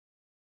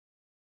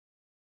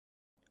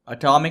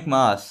Atomic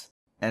mass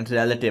and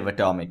relative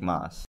atomic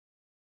mass.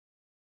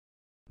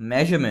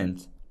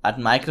 Measurements at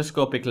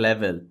microscopic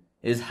level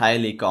is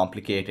highly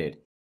complicated.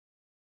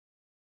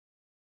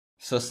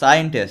 So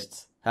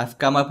scientists have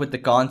come up with the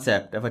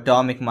concept of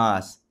atomic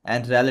mass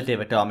and relative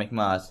atomic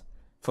mass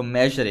for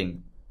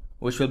measuring,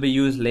 which will be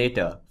used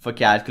later for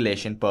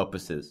calculation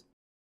purposes.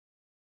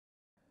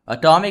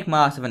 Atomic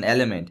mass of an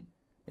element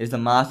is the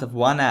mass of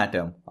one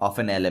atom of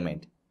an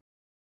element.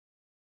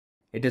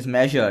 It is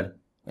measured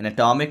in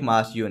atomic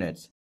mass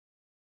units,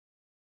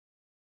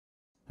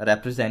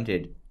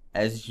 represented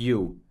as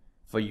U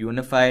for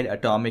unified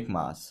atomic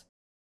mass.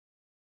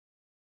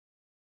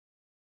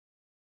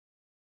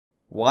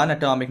 One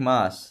atomic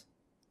mass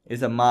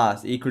is a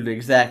mass equal to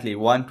exactly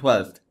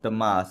 1/12 the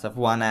mass of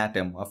one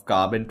atom of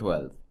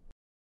carbon-12.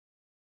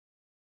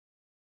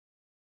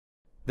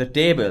 The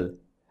table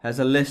has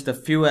a list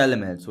of few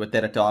elements with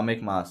their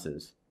atomic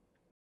masses.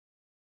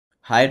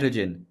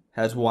 Hydrogen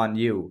has 1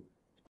 U,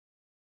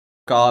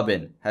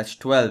 carbon has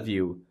 12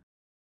 U,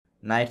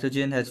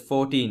 nitrogen has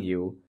 14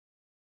 U,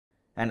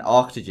 and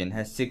oxygen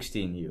has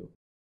 16 U.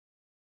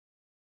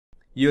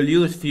 You'll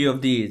use few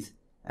of these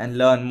and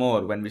learn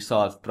more when we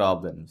solve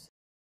problems.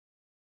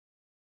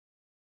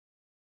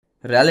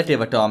 Relative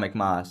atomic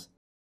mass,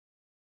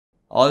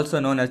 also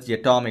known as the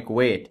atomic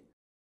weight.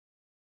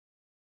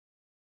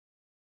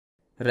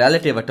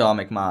 Relative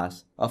atomic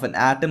mass of an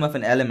atom of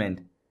an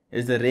element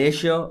is the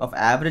ratio of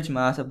average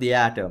mass of the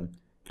atom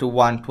to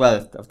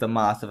 1/12 of the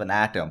mass of an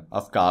atom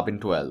of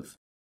carbon-12.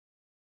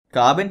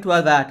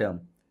 Carbon-12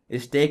 atom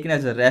is taken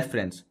as a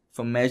reference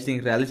for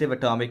measuring relative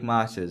atomic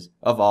masses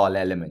of all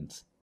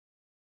elements.